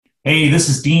Hey, this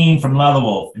is Dean from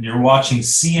Leatherwolf, and you're watching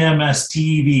CMS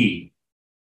TV.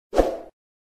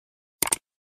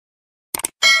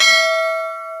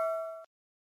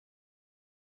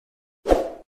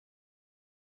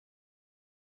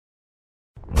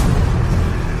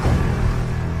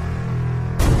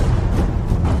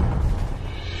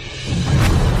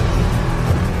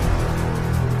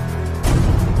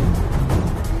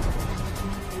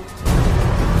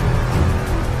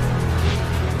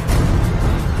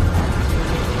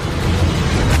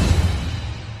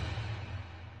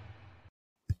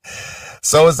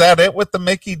 So is that it with the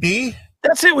Mickey D?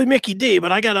 That's it with Mickey D,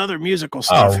 but I got other musical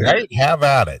stuff here. Right, have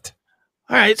at it.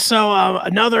 All right, so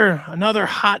another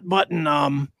hot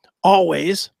button.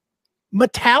 Always,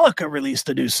 Metallica released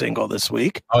a new single this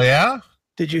week. Oh yeah,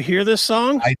 did you hear this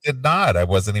song? I did not. I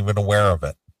wasn't even aware of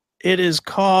it. It is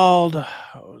called,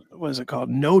 what is it called?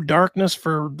 No Darkness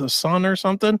for the Sun or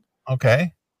something.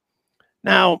 Okay.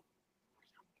 Now,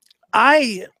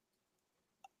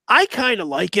 I kind of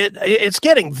like it. It's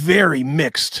getting very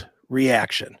mixed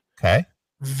reaction. Okay.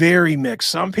 Very mixed.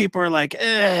 Some people are like,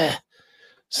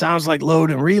 sounds like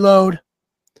Load and Reload.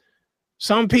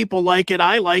 Some people like it.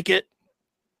 I like it.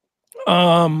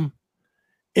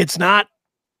 It's not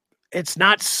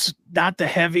the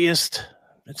heaviest.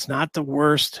 It's not the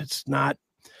worst. It's not,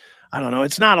 I don't know.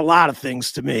 It's not a lot of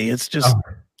things to me. It's just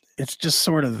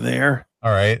sort of there. All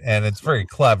right. And it's very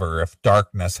clever. If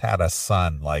darkness had a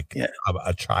son, like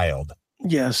a child.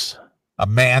 Yes. A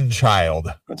man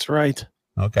child. That's right.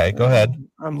 Okay. Go ahead.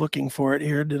 I'm looking for it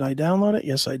here. Did I download it?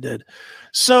 Yes, I did.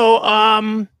 So,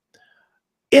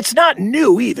 it's not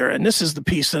new either. And this is the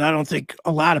piece that I don't think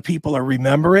a lot of people are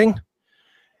remembering.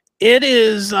 It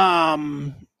is,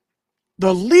 the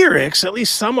lyrics, at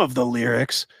least some of the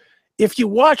lyrics. If you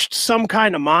watched Some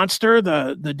Kind of Monster,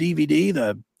 the DVD,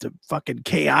 the fucking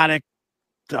chaotic,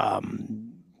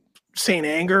 Saint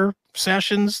Anger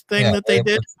sessions thing that they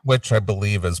did, which I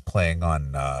believe is playing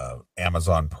on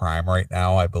Amazon Prime right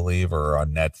now, I believe, or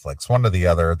on Netflix, one or the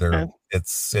other.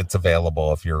 It's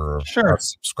available if you're a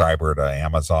subscriber to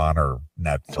Amazon or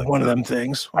Netflix. One of them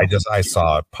things. I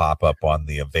saw it pop up on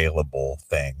the available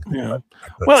thing. Yeah.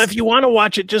 Well, if you want to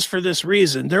watch it just for this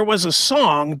reason, there was a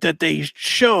song that they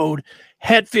showed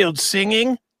Hetfield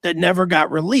singing that never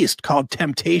got released called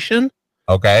Temptation.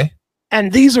 Okay.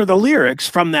 And these are the lyrics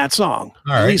from that song.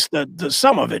 All At right. least the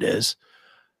some of it is.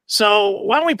 So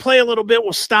why don't we play a little bit?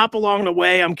 We'll stop along the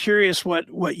way. I'm curious what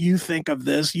you think of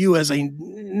this. You as a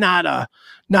not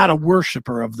a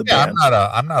worshiper of the band.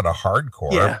 I'm not a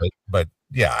hardcore, but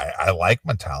yeah, I like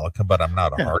Metallica, but I'm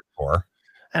not a hardcore.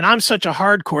 And I'm such a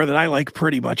hardcore that I like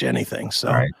pretty much anything. So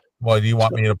all right. Well, do you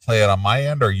want me to play it on my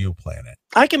end or are you playing it?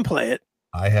 I can play it.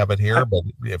 I have it here, but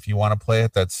if you want to play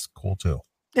it, that's cool too.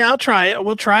 Yeah, I'll try it.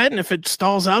 We'll try it. And if it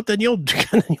stalls out, then you'll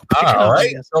pick it up. All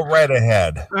right. Go right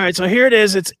ahead. All right. So here it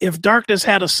is. It's If Darkness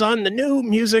Had a Son, the new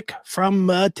music from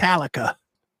Metallica.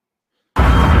 Hey,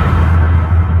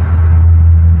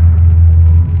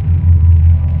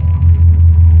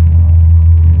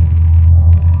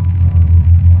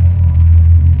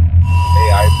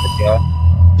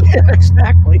 Yeah,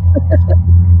 exactly.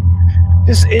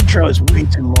 This intro is way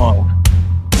too long.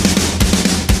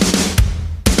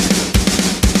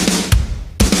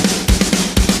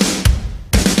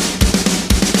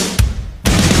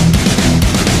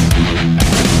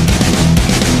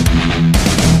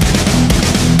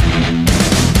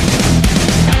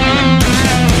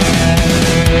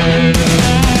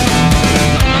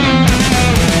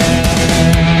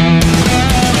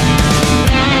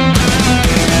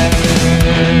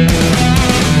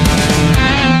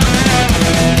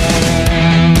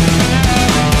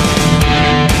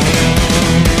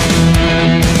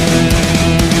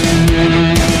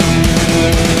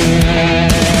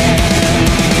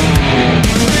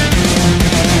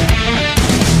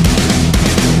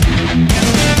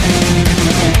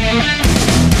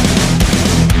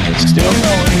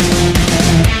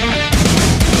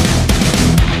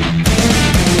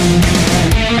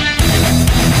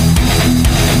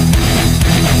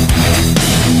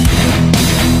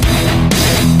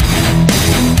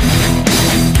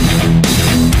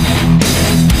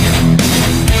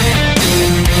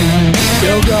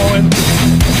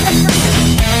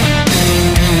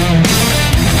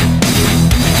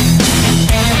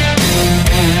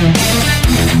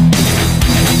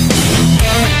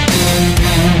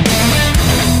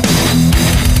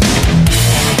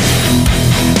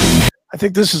 I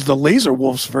think this is the Laser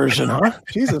Wolves version, huh?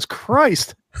 Jesus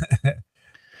Christ.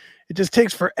 It just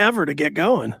takes forever to get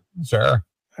going. Sure. All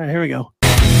right, here we go.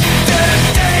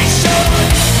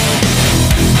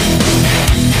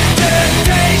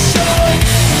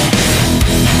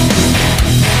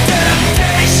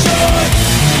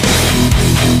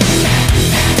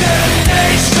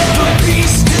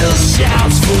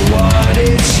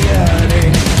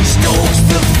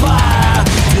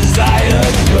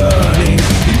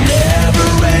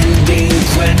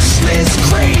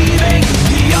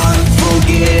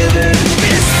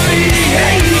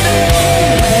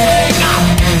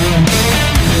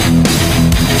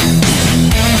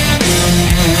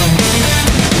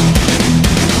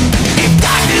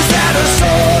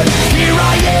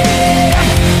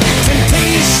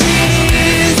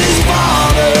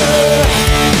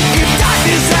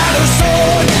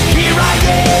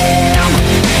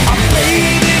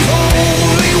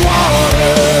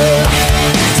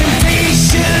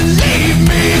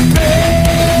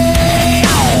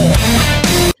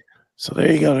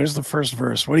 there you go. There's the first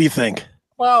verse. What do you think?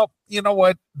 Well, you know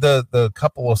what? The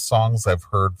couple of songs I've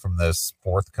heard from this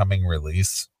forthcoming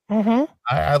release,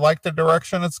 I like the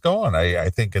direction it's going. I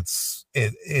think it's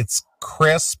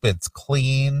crisp, it's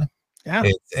clean,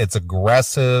 it's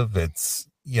aggressive, it's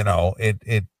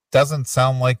it doesn't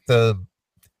sound like I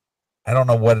don't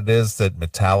know what it is that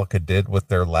Metallica did with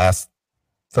their last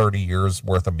 30 years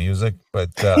worth of music, but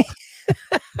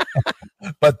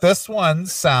but this one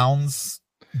sounds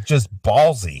just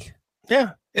ballsy.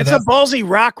 Yeah. It's a ballsy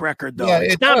rock record, though. Yeah,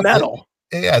 it's not metal.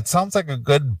 It sounds like a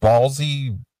good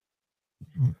ballsy,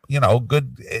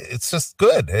 good. It's just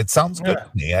good. It sounds good to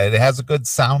me. It has a good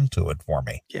sound to it for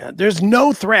me. Yeah, there's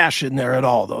no thrash in there at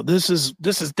all, though. This is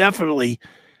definitely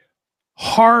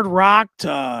hard rock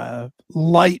to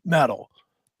light metal.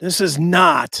 This is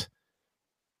not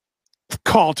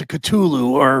Call to Cthulhu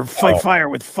or Fight Fire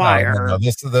with Fire. No,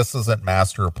 this isn't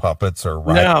Master of Puppets or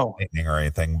Lightning or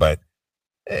anything, but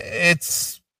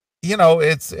it's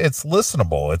it's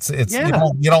listenable. It's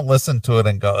you don't listen to it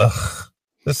and go, ugh,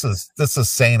 this is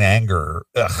Saint Anger.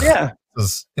 Ugh. Yeah.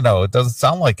 It doesn't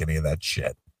sound like any of that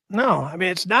shit. No, I mean,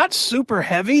 it's not super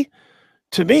heavy.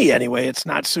 To me, anyway, it's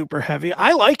not super heavy.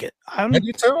 I like it. I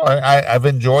do too. I've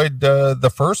enjoyed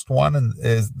the first one, and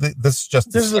this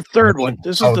is the third one.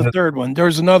 This is the third one.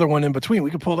 There's another one in between.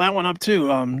 We could pull that one up too.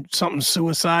 Something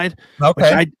Suicide.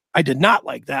 Okay. Which I did not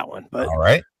like that one, but all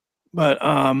right. But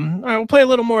all right, we'll play a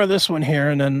little more of this one here,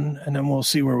 and then we'll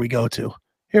see where we go to.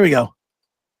 Here we go.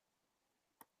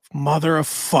 Mother of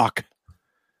fuck.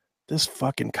 This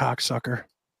fucking cocksucker.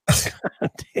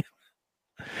 Damn.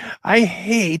 I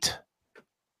hate.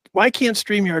 Why can't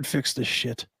StreamYard fix this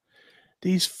shit?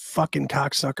 These fucking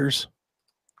cocksuckers.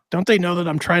 Don't they know that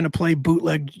I'm trying to play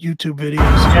bootleg YouTube videos?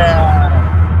 Yeah.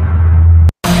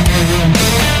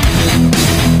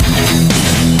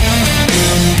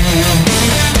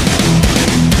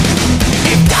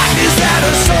 If darkness had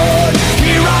a sword,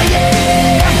 here I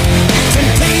am.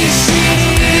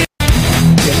 Temptation.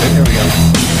 Yeah, here we go.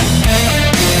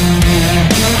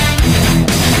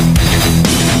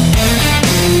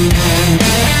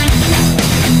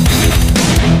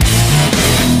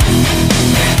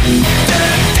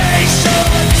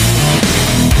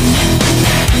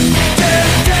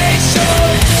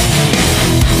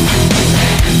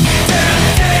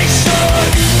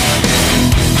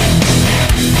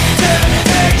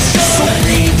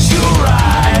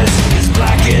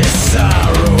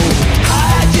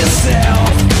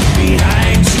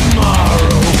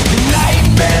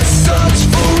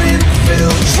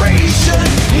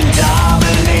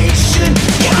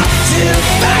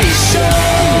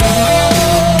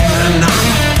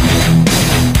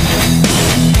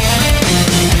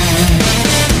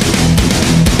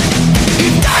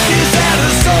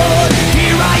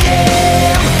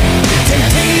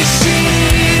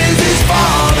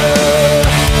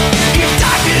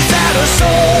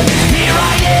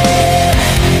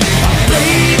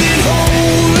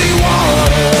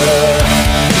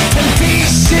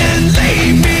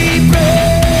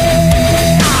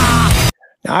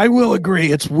 I will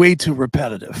agree, it's way too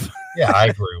repetitive. Yeah, I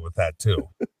agree with that too.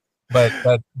 But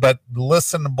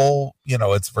listenable,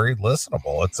 it's very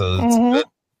listenable. It's good,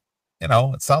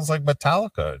 it sounds like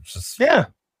Metallica. It's just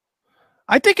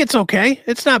I think it's okay.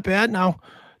 It's not bad. Now,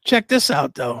 check this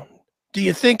out though. Do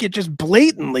you think it just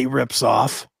blatantly rips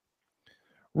off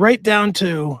right down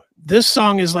to this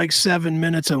song is like 7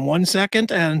 minutes and 1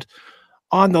 second, and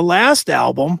on the last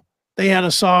album they had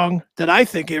a song that I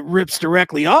think it rips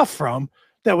directly off from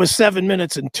that was 7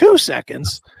 minutes and 2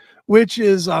 seconds, which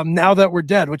is Now That We're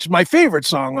Dead, which is my favorite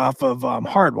song off of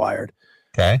Hardwired.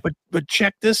 Okay. But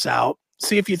check this out.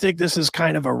 See if you think this is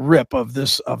kind of a rip of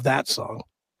that song.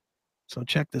 So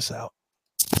check this out.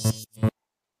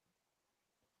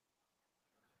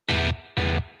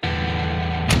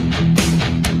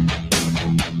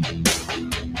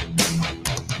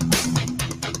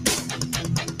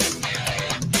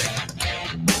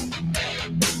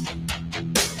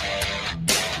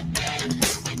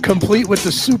 Complete with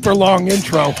the super long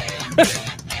intro.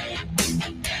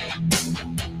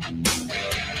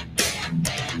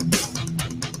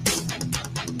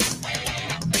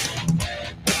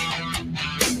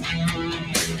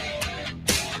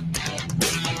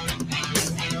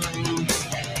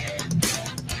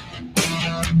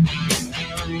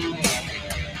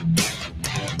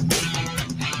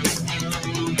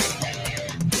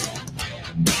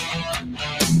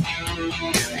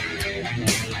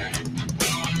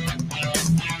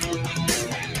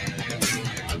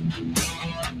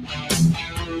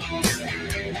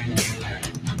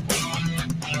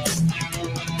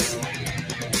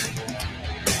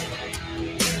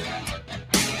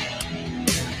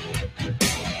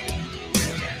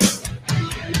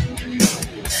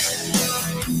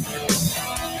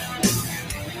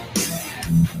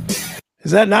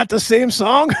 Is that not the same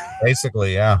song?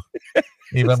 Basically, yeah.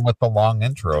 Even with the long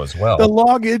intro as well. The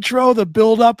long intro, the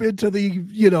build up into the,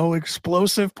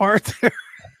 explosive part there.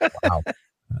 Wow.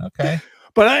 Okay.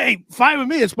 But hey, fine with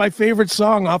me. It's my favorite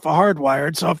song off of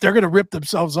Hardwired. So if they're going to rip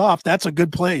themselves off, that's a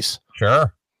good place.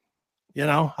 Sure.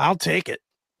 I'll take it.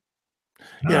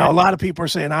 All a lot of people are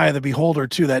saying "Eye of the Beholder"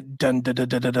 too. That dun dun dun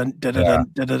dun dun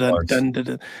dun dun dun dun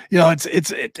dun.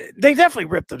 They definitely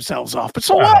ripped themselves off. But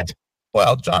so what?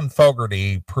 Well, John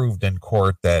Fogerty proved in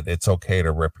court that it's okay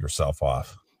to rip yourself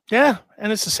off. Yeah,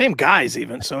 and it's the same guys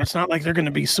even, so it's not like they're going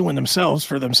to be suing themselves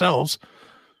for themselves.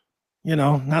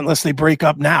 Not unless they break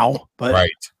up now. But right.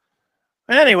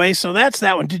 Anyway, so that's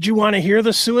that one. Did you want to hear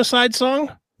the Suicide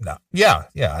song? No. Yeah.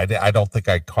 I don't think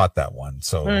I caught that one.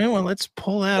 So all right, well, let's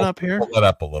pull that up here. Pull it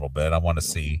up a little bit. I want to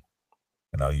see.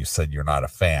 You said you're not a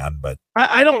fan, but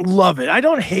I don't love it. I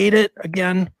don't hate it.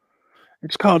 Again,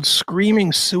 it's called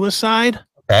 "Screaming Suicide."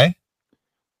 Okay.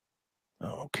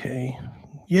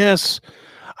 Yes,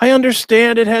 I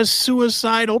understand it has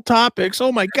suicidal topics.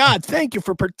 Oh my God! Thank you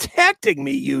for protecting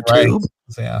me, YouTube. Right.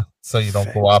 Yeah, so you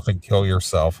don't go off and kill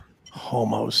yourself.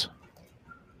 Homos.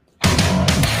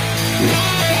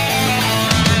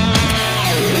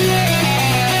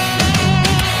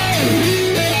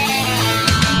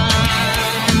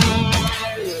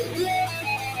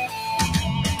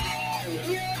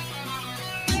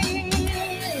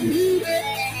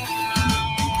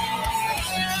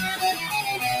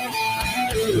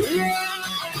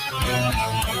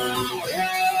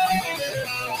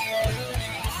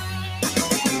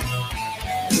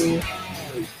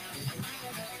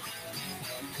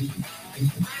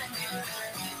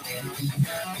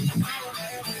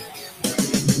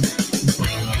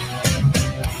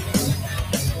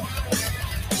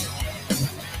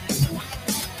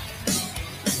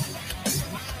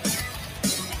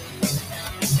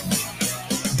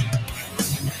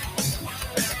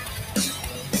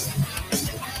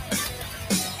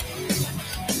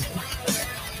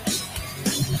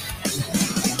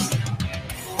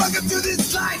 Welcome to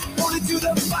this life, only to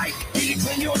the fight,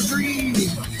 in your dream.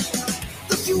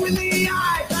 Look you in the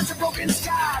eye, that's a broken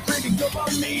sky, breaking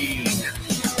dopamine.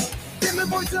 Then the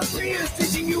voice appears,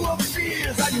 teaching you of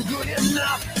fears. Are you good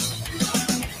enough?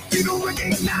 You don't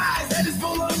recognize that it's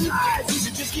full of lies. You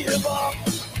should just give up.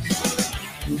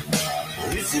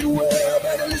 Listen well,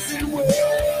 better listen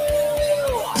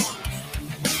well.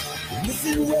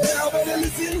 Listen well, better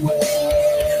listen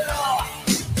well.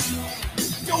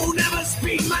 Don't ever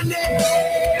speak my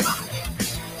name.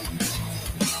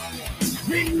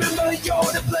 Remember you're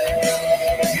to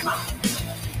blame.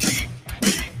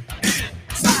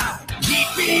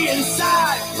 Keep me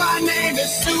inside. My name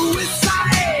is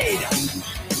Suicide.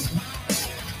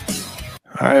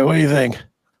 All right, what do you think?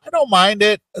 I don't mind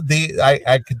it.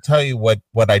 I can tell you what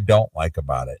I don't like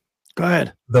about it. Go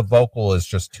ahead. The vocal is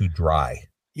just too dry.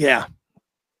 Yeah.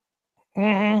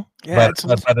 Mm-hmm. Yeah,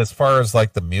 but as far as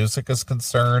like the music is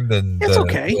concerned and it's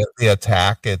okay. The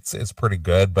attack, it's pretty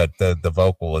good, but the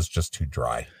vocal is just too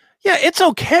dry. Yeah, it's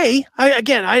okay.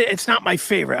 It's not my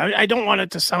favorite. I don't want it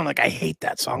to sound like I hate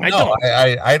that song.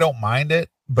 I don't mind it,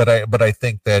 but I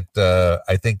think that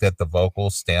the vocal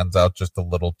stands out just a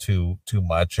little too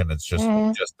much, and it's just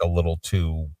a little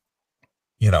too,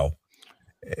 it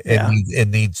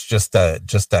needs just a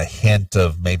hint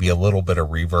of maybe a little bit of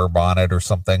reverb on it or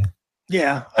something.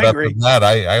 Yeah, but I agree. Other than that,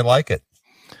 I like it.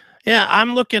 Yeah,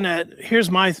 I'm looking at, here's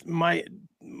my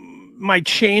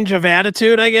change of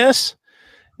attitude, I guess.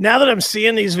 Now that I'm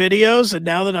seeing these videos and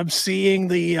now that I'm seeing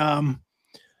the, I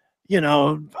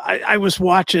was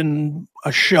watching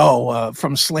a show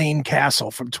from Slane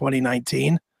Castle from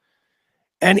 2019.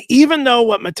 And even though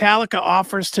what Metallica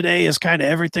offers today is kind of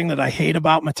everything that I hate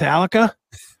about Metallica,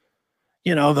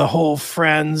 the whole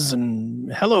friends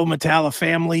and hello Metallica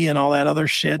family and all that other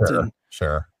shit.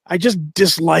 Sure. I just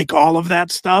dislike all of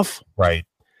that stuff. Right.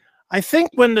 I think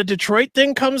when the Detroit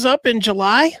thing comes up in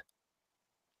July,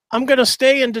 I'm going to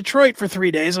stay in Detroit for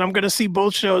 3 days and I'm going to see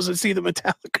both shows and see the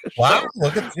Metallica show. Wow,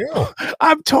 look at you.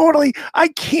 I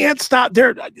can't stop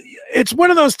there. It's one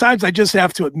of those times I just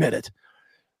have to admit it.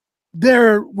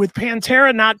 There, with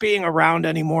Pantera not being around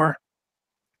anymore,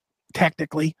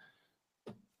 technically,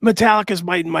 Metallica is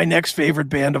my next favorite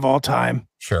band of all time.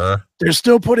 Sure. They're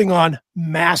still putting on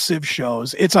massive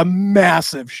shows. It's a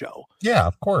massive show. Yeah,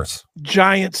 of course.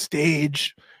 Giant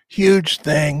stage, huge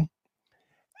thing.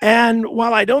 And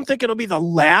while I don't think it'll be the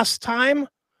last time,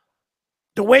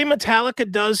 the way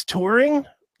Metallica does touring,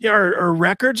 or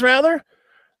records rather,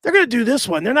 they're going to do this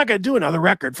one. They're not going to do another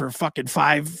record for fucking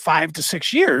 5 to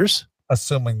 6 years.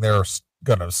 Assuming they're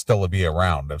gonna still be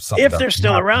around if something they're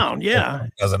still around. Yeah,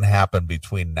 it doesn't happen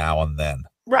between now and then.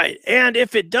 Right. And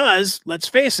if it does, let's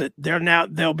face it,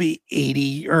 they'll be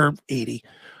 80.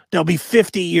 They'll be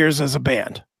 50 years as a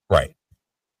band. Right.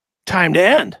 Time to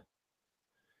end.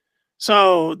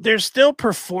 So they're still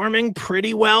performing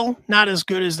pretty well. Not as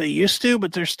good as they used to,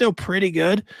 but they're still pretty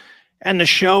good. And the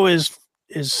show is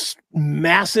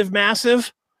massive,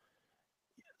 massive.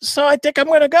 So I think I'm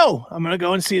going to go. I'm going to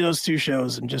go and see those two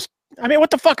shows and just, I mean, what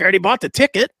the fuck? I already bought the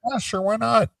ticket. Yeah, sure. Why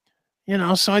not? You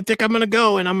know, so I think I'm going to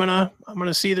go and I'm going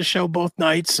to see the show both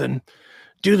nights and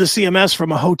do the CMS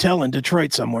from a hotel in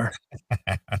Detroit somewhere.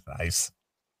 Nice.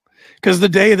 Because the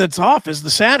day that's off is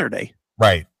the Saturday.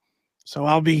 Right. So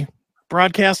I'll be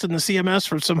broadcasting the CMS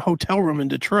from some hotel room in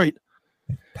Detroit.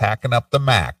 Packing up the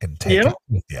Mac and taking it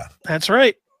with you. That's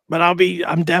right. But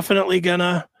I'm definitely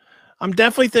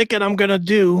thinking I'm going to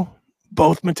do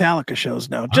both Metallica shows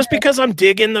now. Just because I'm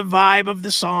digging the vibe of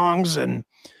the songs and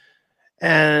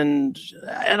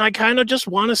I kind of just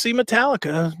want to see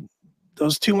Metallica.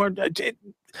 Those two more,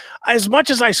 as much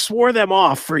as I swore them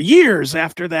off for years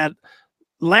after that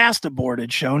last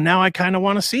aborted show, now I kind of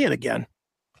want to see it again.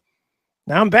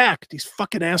 Now I'm back. These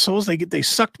fucking assholes, they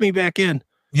sucked me back in.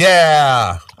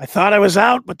 Yeah. I thought I was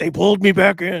out, but they pulled me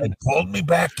back in. They pulled me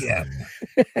back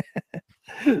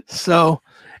in. So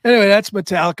anyway, that's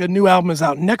Metallica. New album is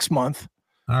out next month.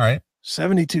 All right.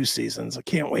 72 seasons. I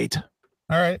can't wait.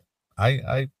 All right.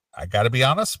 I got to be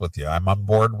honest with you. I'm on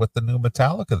board with the new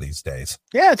Metallica these days.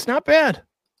 Yeah, it's not bad.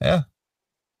 Yeah.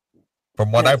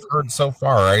 From what I've heard so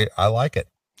far, I like it.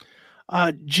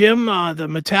 Jim, the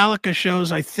Metallica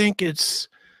shows, I think it's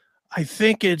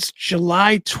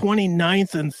July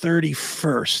 29th and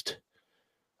 31st.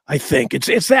 I think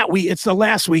it's that week. It's the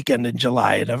last weekend in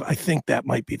July. And I think that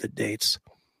might be the dates.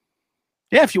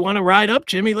 Yeah. If you want to ride up,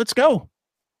 Jimmy, let's go.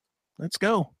 Let's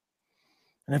go.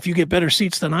 And if you get better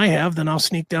seats than I have, then I'll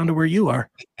sneak down to where you are.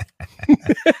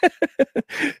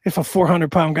 If a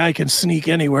 400-pound guy can sneak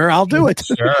anywhere, I'll do it.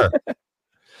 Sure.